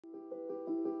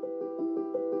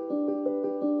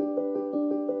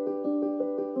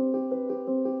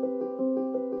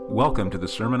Welcome to the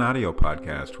Sermon Audio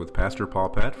Podcast with Pastor Paul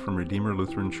Pett from Redeemer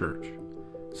Lutheran Church.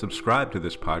 Subscribe to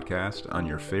this podcast on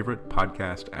your favorite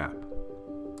podcast app.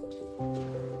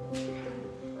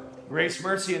 Grace,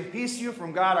 mercy, and peace to you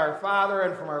from God our Father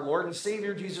and from our Lord and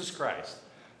Savior Jesus Christ.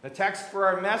 The text for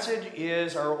our message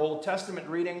is our Old Testament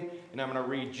reading, and I'm going to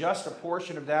read just a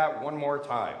portion of that one more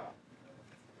time.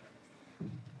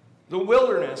 The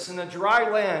wilderness and the dry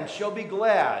land shall be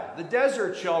glad, the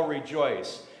desert shall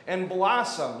rejoice and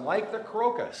blossom like the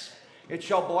crocus. It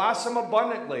shall blossom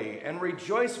abundantly and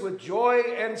rejoice with joy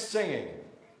and singing.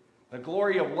 The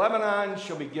glory of Lebanon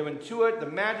shall be given to it, the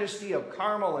majesty of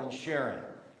Carmel and Sharon.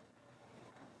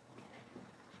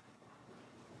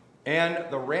 And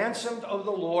the ransomed of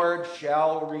the Lord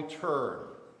shall return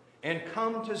and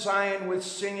come to Zion with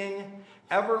singing.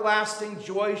 Everlasting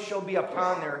joy shall be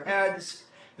upon their heads.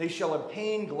 They shall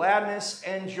obtain gladness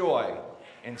and joy,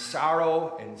 and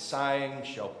sorrow and sighing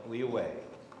shall flee away.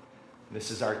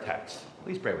 This is our text.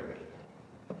 Please pray with me.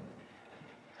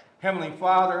 Heavenly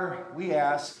Father, we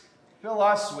ask, fill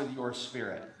us with your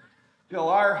Spirit. Fill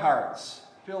our hearts,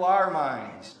 fill our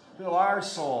minds, fill our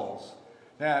souls,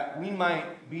 that we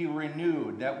might be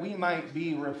renewed, that we might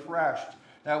be refreshed,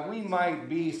 that we might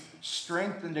be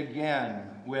strengthened again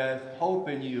with hope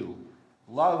in you,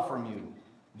 love from you,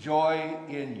 joy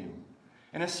in you.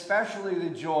 And especially the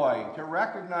joy to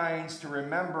recognize, to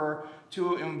remember,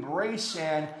 to embrace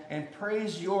and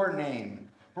praise your name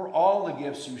for all the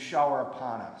gifts you shower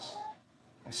upon us.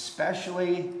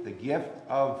 Especially the gift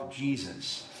of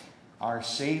Jesus, our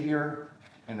Savior,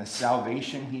 and the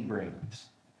salvation he brings.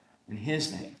 In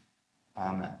his name,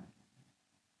 amen.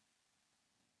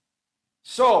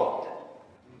 So,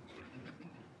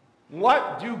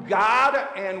 what do God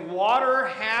and water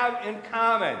have in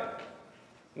common?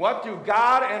 What do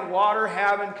God and water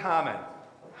have in common?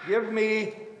 Give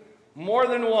me more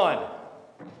than one.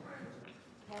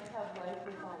 Can't have life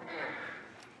without hope.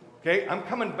 Okay, I'm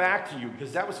coming back to you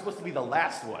because that was supposed to be the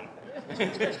last one.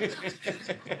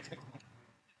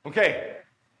 Okay.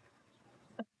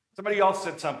 Somebody else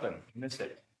said something. I missed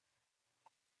it.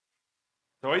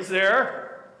 It's always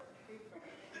there.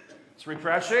 It's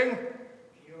refreshing.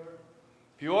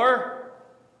 Pure.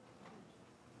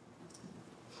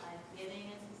 Life-giving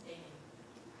and sustaining.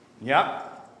 Yep.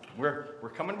 We're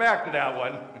coming back to that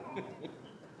one.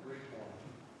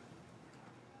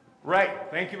 Right.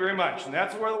 Thank you very much. And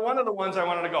that's where one of the ones I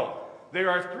wanted to go. There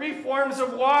are three forms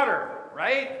of water,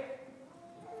 right?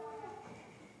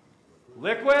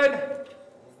 Liquid,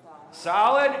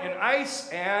 solid, and ice,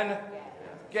 and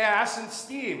gas and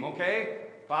steam, okay?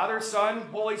 Father, Son,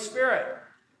 Holy Spirit.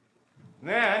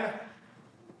 Then,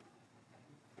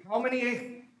 how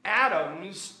many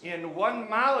atoms in one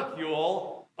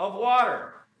molecule of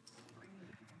water?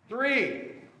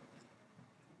 3.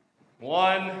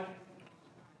 One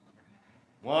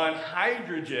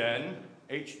hydrogen,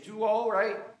 H2O,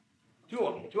 right? Two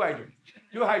hydrogen.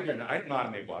 Two hydrogen. I don't know how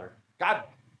to make water. God.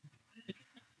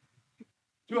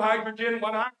 2 hydrogen,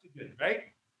 1 oxygen, right?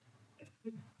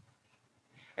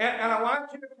 And I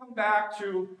want you to come back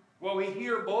to what we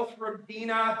hear both from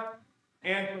Dina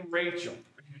and from Rachel.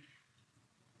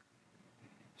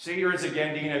 Say yours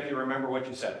again, Dina, if you remember what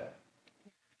you said.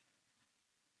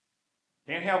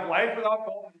 Can't have life without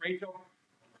both, Rachel.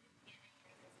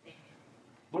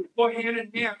 Let's go hand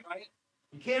in hand, right?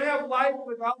 You can't have life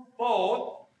without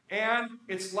both. And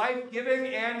it's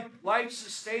life-giving and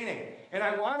life-sustaining. And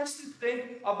I want us to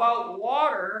think about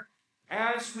water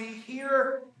as we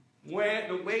hear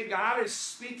the way God is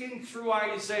speaking through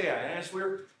Isaiah. And as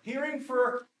we're hearing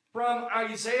from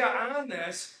Isaiah on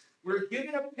this, we're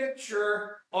given a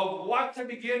picture of what to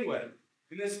begin with.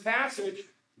 In this passage,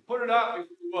 put it up if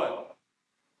you would.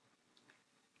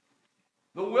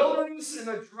 The wilderness and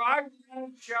the dry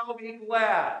land shall be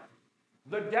glad.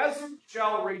 The desert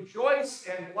shall rejoice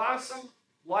and blossom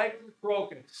like the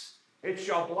crocus. It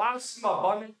shall blossom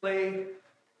abundantly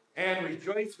and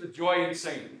rejoice with joy and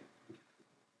singing.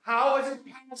 How is it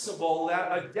possible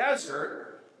that a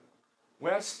desert,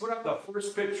 Wes, put up the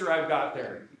first picture I've got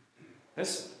there.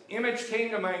 This image came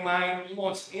to my mind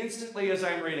almost instantly as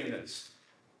I'm reading this.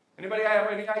 Anybody have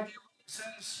any idea what this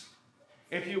is?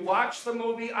 If you watch the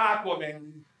movie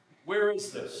Aquaman, where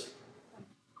is this?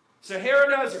 Sahara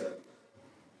Desert.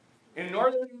 In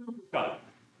northern Africa.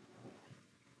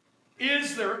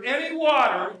 Is there any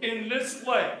water in this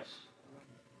place?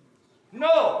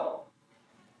 No.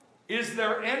 Is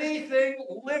there anything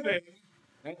living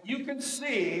that you can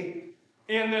see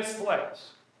in this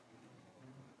place?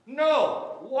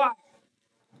 No. Why?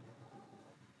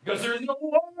 Because there's no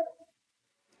water.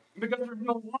 Because there's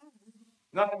no water,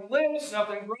 Nothing lives,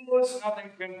 nothing grows,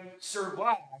 nothing can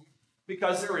survive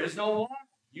because there is no water.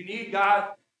 You need God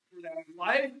for that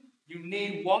life. You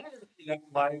need water for that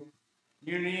life.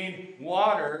 You need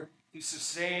water to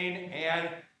sustain and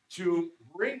to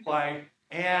bring life,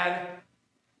 and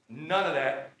none of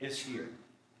that is here.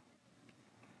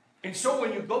 And so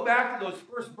when you go back to those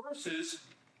first verses,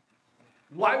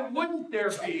 why wouldn't there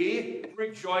be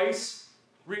rejoicing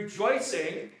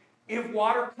if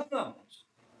water comes?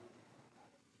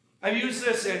 I've used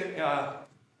this in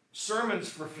sermons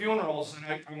for funerals, and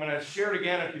I'm going to share it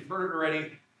again if you've heard it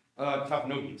already. Tough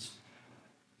noogies.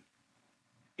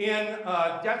 In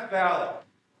Death Valley,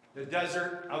 the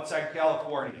desert outside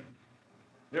California,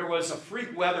 there was a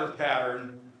freak weather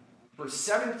pattern. For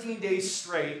 17 days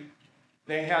straight,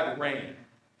 they had rain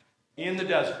in the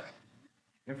desert.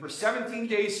 And for 17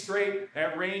 days straight,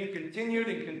 that rain continued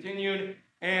and continued.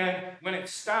 And when it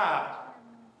stopped,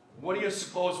 what do you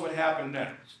suppose would happen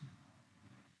next?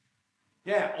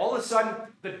 Yeah, all of a sudden,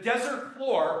 the desert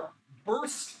floor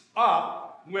burst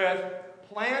up with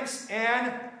plants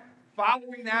and,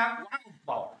 following that,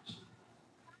 wildflowers.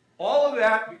 All of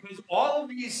that because all of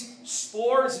these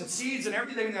spores and seeds and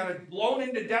everything that had blown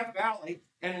into Death Valley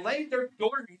and laid there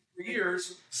dormant for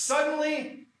years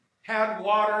suddenly had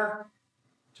water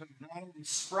to not only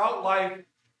sprout life,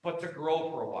 but to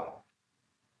grow for a while.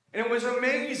 And it was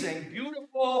amazing,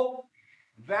 beautiful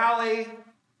valley,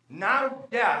 not of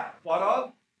death, but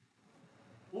of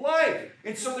life.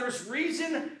 And so there's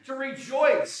reason to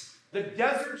rejoice. The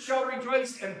desert shall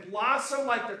rejoice and blossom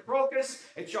like the crocus.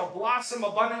 It shall blossom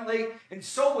abundantly. And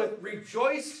so with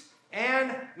rejoice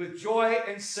and with joy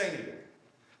and singing.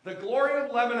 The glory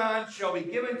of Lebanon shall be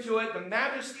given to it, the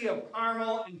majesty of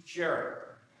Carmel and Sharon.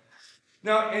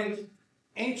 Now, in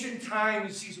ancient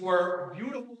times, these were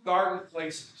beautiful garden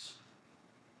places.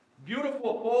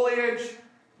 Beautiful foliage,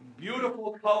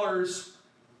 beautiful colors.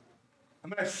 I'm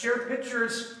going to share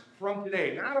pictures from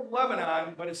today, not of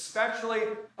Lebanon, but especially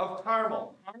of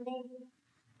Carmel. Carmel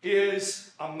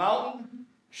is a mountain.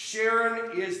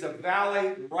 Sharon is the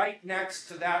valley right next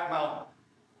to that mountain.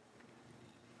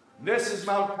 This is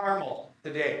Mount Carmel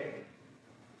today.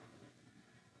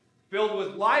 Filled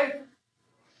with life,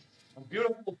 a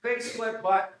beautiful facelift,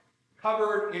 but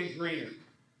covered in greenery.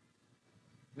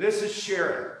 This is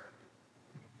Sharon.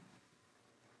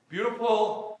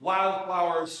 Beautiful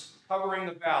wildflowers covering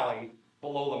the valley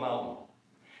below the mountain.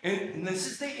 And this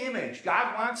is the image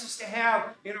God wants us to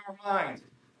have in our minds.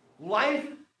 Life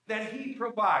that He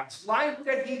provides, life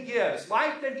that He gives,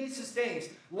 life that He sustains,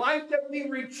 life that we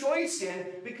rejoice in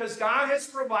because God has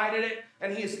provided it,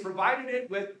 and He has provided it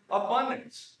with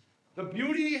abundance. The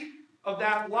beauty of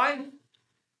that life,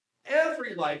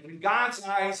 every life in God's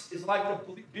eyes, is like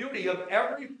the beauty of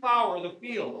every flower of the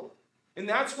field. And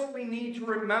that's what we need to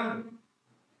remember.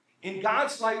 In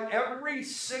God's life, every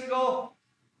single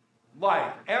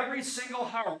life, every single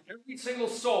heart, every single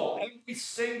soul, every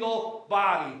single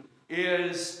body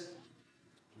is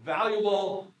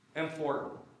valuable and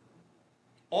important.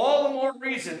 All the more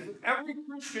reason for every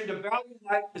Christian to value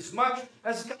life as much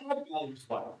as God values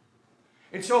life.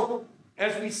 And so,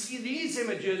 as we see these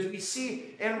images, we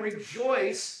see and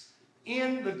rejoice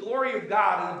in the glory of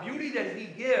God and the beauty that He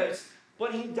gives,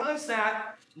 but He does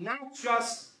that not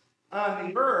just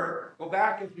on the earth. Go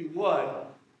back if you would.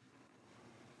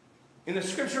 In the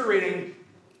scripture reading,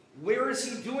 where is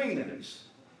He doing this?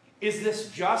 Is this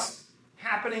just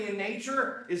happening in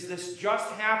nature? Is this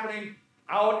just happening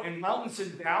out in mountains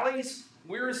and valleys?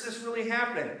 Where is this really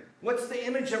happening? What's the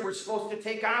image that we're supposed to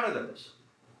take out of this?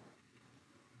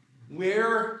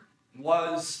 Where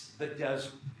was the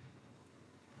desert?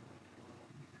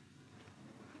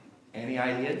 Any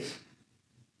ideas?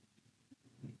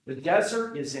 The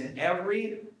desert is in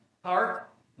every heart,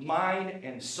 mind,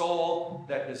 and soul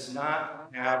that does not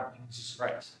have Jesus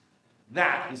Christ.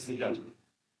 That is the desert.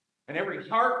 And every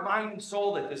heart, mind, and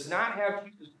soul that does not have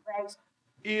Jesus Christ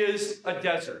is a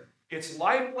desert. It's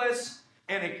lifeless,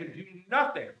 and it can do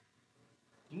nothing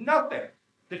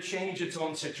to change its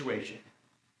own situation.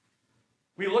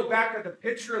 We look back at the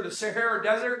picture of the Sahara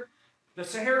Desert. The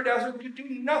Sahara Desert could do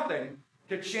nothing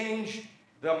to change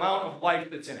the amount of life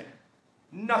that's in it.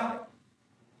 Nothing.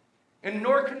 And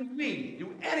nor can we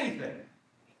do anything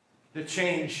to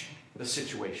change the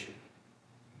situation.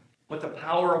 But the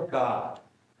power of God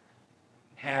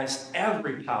has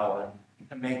every power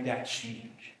to make that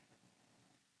change.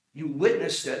 You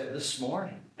witnessed it this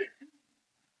morning.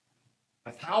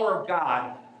 The power of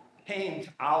God came to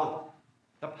Oliver.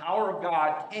 The power of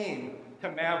God came to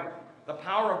Maverick. The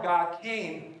power of God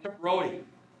came to Brody.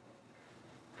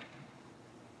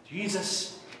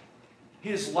 Jesus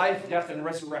his life, death, and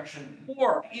resurrection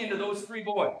poured into those three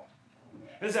boys.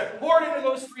 And as that poured into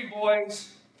those three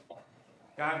boys,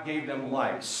 God gave them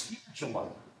life, spiritual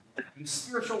life. And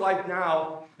spiritual life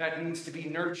now that needs to be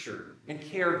nurtured and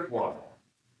cared for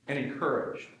and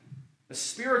encouraged. The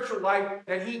spiritual life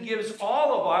that he gives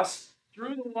all of us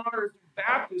through the waters of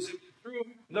baptism, through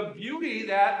the beauty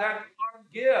that God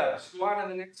gives. Go on to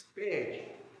the next page.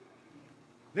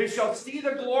 They shall see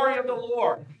the glory of the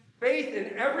Lord. Faith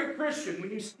in every Christian,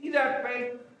 when you see that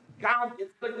faith, God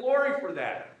gets the glory for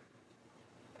that.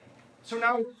 So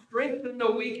now strengthen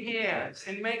the weak hands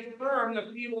and make firm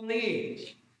the feeble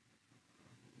knees.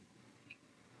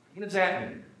 What does that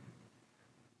mean?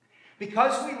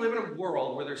 Because we live in a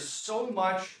world where there's so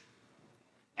much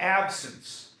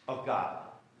absence of God.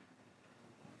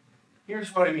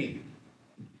 Here's what I mean.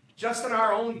 Just in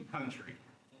our own country,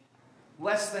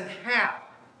 less than half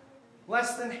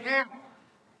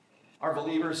are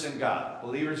believers in God,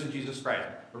 believers in Jesus Christ.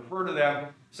 Refer to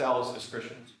themselves as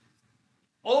Christians.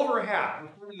 Over half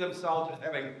refer to themselves as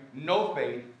having no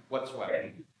faith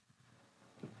whatsoever.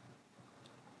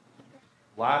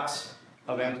 Lots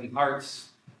of empty hearts,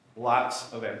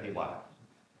 lots of empty lives.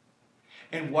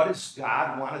 And what does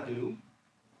God want to do?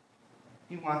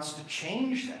 He wants to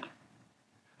change that.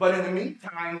 But in the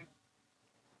meantime,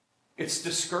 it's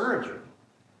discouraging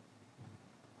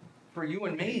for you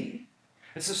and me.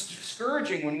 It's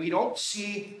discouraging when we don't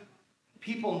see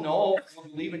people know or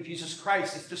believe in Jesus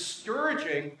Christ. It's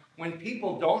discouraging when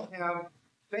people don't have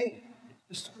faith.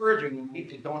 It's discouraging when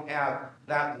people don't have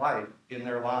that life in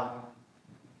their life.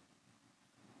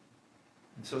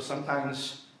 And so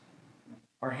sometimes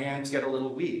our hands get a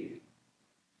little weak.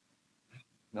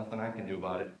 Nothing I can do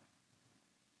about it.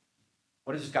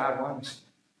 What does God want us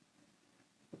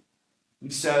to do? He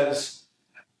says,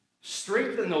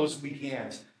 strengthen those weak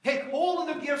hands. Take hold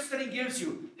of the gifts that he gives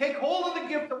you. Take hold of the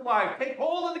gift of life. Take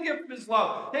hold of the gift of his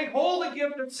love. Take hold of the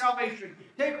gift of salvation.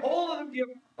 Take hold of the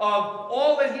gift of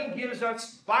all that he gives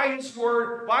us by his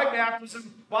word, by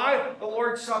baptism, by the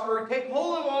Lord's Supper. Take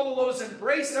hold of all of those,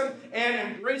 embrace them,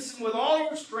 and embrace them with all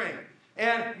your strength.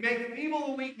 And make feeble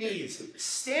the weak knees.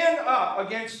 Stand up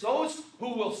against those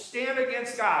who will stand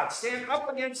against God. Stand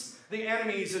up against the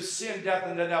enemies of sin, death,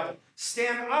 and the devil.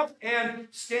 Stand up and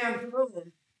stand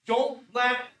firm. Don't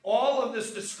let all of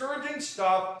this discouraging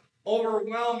stuff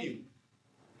overwhelm you.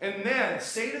 And then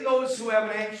say to those who have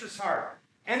an anxious heart,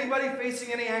 anybody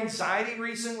facing any anxiety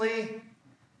recently?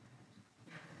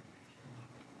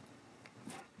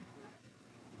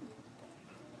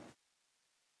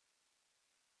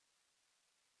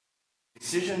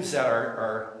 Decisions that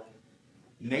our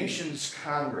nation's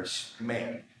Congress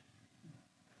make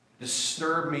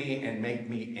disturb me and make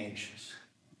me anxious.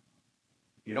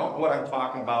 If you don't know what I'm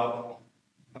talking about,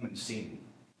 come and see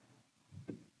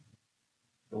me.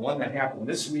 The one that happened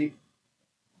this week.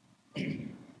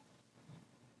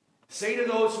 Say to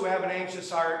those who have an anxious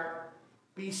heart,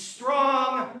 be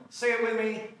strong. Say it with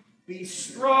me. Be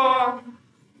strong.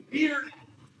 Fear not.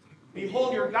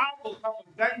 Behold, your God will come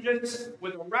with vengeance,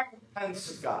 with the recompense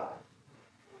of God.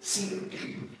 See,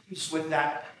 he's with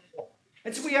that.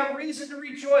 And so we have reason to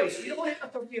rejoice. We don't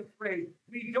have to be afraid.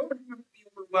 We don't have to be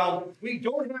overwhelmed. We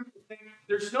don't have to think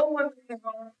there's no one to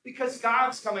help because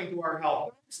God's coming to our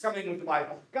help. God's coming with life.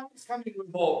 God's coming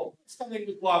with hope. God's coming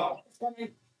with love. God's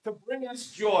coming to bring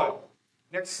us joy.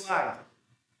 Next slide.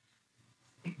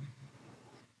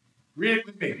 Read it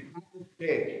with me.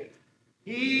 Okay.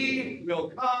 He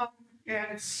will come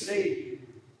and save you.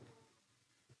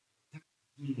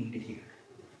 You need to hear.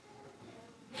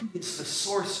 He is the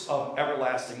source of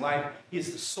everlasting life. He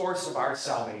is the source of our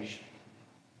salvation.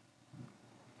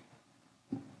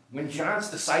 When John's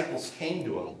disciples came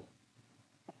to him,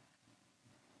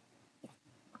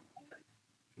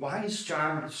 why is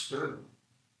John disturbed?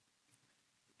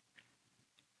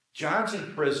 John's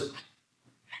in prison.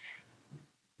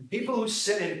 People who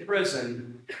sit in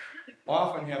prison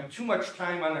often have too much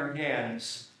time on their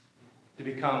hands to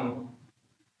become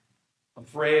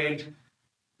afraid,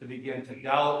 to begin to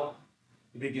doubt,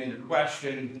 to begin to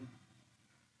question,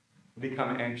 to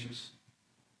become anxious.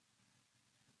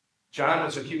 John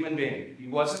was a human being. He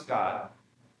wasn't God.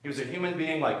 He was a human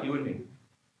being like you and me.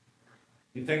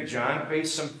 You think John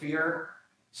faced some fear,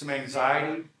 some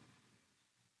anxiety?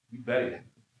 You bet he did.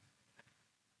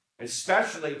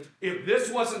 Especially if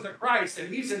this wasn't the Christ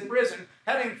and he's in prison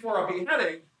heading for a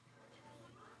beheading.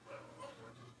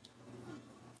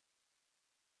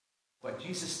 But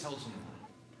Jesus tells him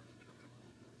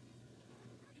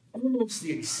almost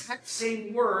the exact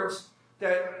same words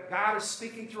that God is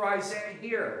speaking through Isaiah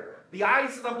here. The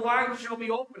eyes of the blind shall be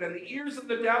opened, and the ears of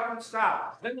the deaf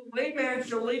unstopped. Then the lame man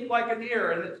shall leap like a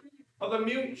deer, and the teeth of the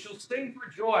mute shall sing for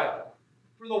joy.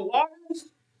 For the waters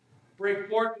break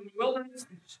forth in the wilderness,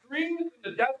 and streams in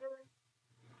the desert.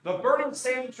 The burning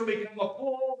sand shall become a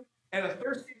pool, and the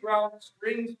thirsty ground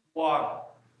springs of water.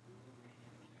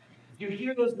 You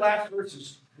hear those last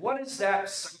verses. What does that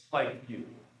sound like to you?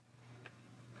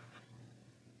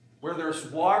 Where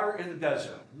there's water in the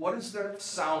desert, what does that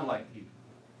sound like to you?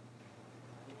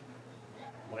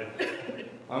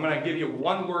 I'm going to give you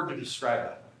one word to describe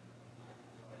it.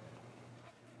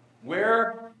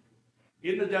 Where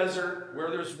in the desert, where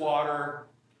there's water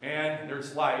and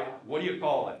there's light, what do you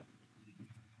call it?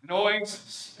 An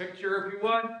oasis. Picture, if you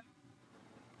would,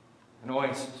 an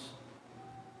oasis.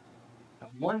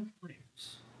 One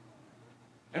place.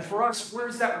 And for us,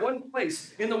 where's that one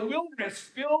place? In the wilderness,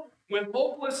 filled with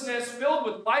hopelessness, filled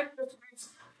with lifelessness,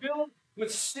 filled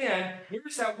with sin,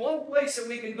 here's that one place that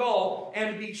we can go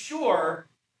and be sure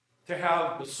to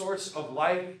have the source of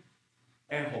life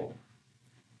and hope.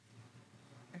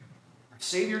 Our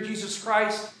Savior Jesus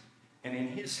Christ, and in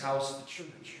his house, the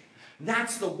church. And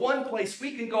that's the one place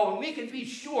we can go and we can be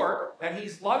sure that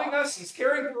he's loving us, he's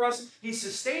caring for us, he's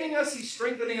sustaining us, he's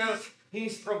strengthening us,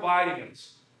 he's providing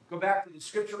us. Go back to the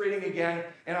scripture reading again,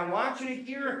 and I want you to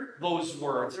hear those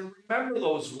words and remember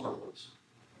those words.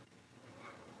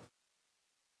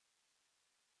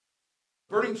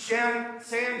 Burning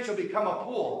sand shall become a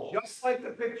pool, just like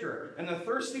the picture, and the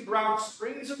thirsty ground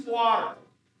springs of water.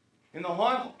 In the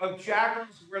haunt of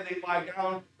jackals where they lie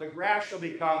down, the grass shall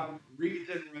become reeds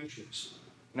and rushes,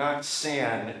 not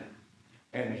sand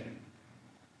and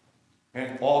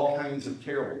all kinds of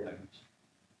terrible things.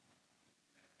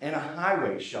 And a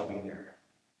highway shall be there,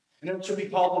 and it shall be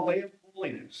called the way of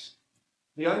holiness.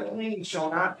 The unclean shall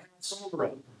not pass over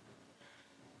it.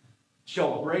 It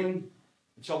shall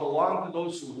belong to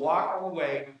those who walk on the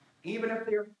way, even if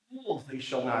they are fools, they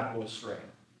shall not go astray.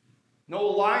 No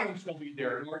lion shall be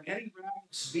there, nor any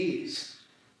ravenous beast.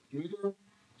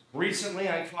 Recently,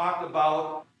 I talked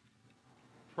about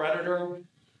predator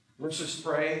versus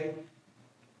prey.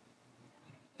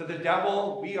 To the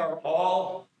devil, we are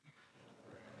all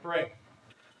prey.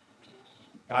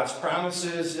 God's promise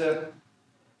is that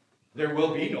there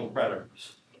will be no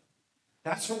predators.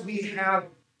 That's what we have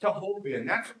to hope in.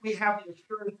 That's what we have the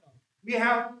assurance of. We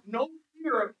have no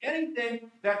fear of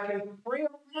anything that can prey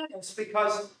upon us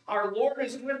because our Lord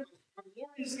is with us. Our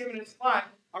Lord has given us life.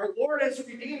 Our Lord has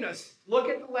redeemed us. Look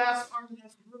at the last part of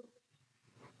this group.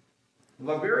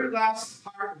 The very last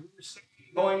part of verse 6,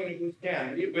 going into verse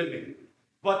 10. Read with me.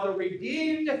 But the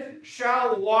redeemed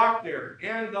shall walk there,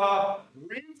 and the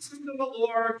ransomed of the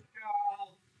Lord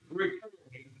shall return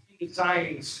to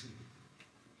Zion's.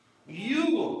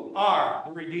 You are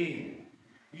the redeemed.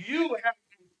 You have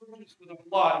been purchased with the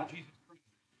blood of Jesus Christ.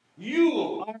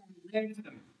 You are the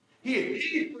ransomed. He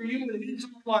paid for you with his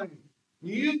own life.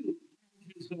 You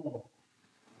are his own.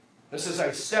 This is, I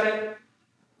said it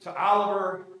to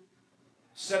Oliver,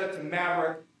 said it to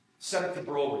Maverick, said it to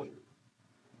Brogan.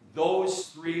 Those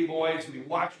three boys, we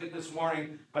watched it this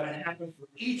morning, but it happened for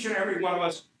each and every one of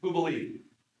us who believe.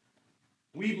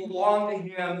 We belong to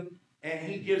him, and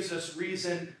he gives us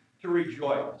reason to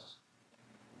rejoice.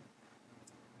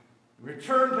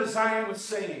 Return to Zion with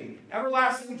singing.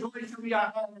 Everlasting joy shall be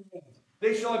on their heads.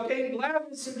 They shall obtain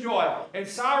gladness and joy, and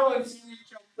sorrow and sin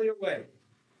shall flee away.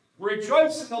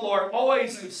 Rejoice in the Lord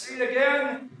always, and say it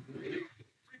again.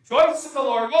 Rejoice in the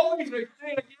Lord always, and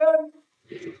say it again.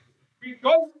 Rejoice in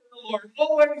the Lord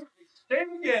always, and say it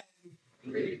again.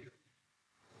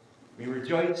 We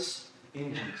rejoice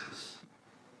in Jesus.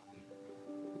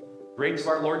 Grace of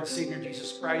our Lord and Savior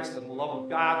Jesus Christ, and the love of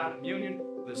God and communion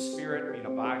of the Spirit be and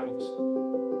abide with us.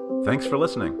 Thanks for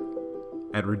listening.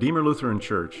 At Redeemer Lutheran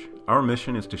Church, our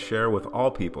mission is to share with all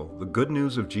people the good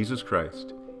news of Jesus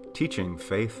Christ, teaching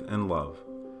faith and love.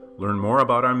 Learn more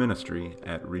about our ministry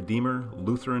at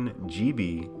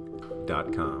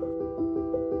redeemerlutherangb.com.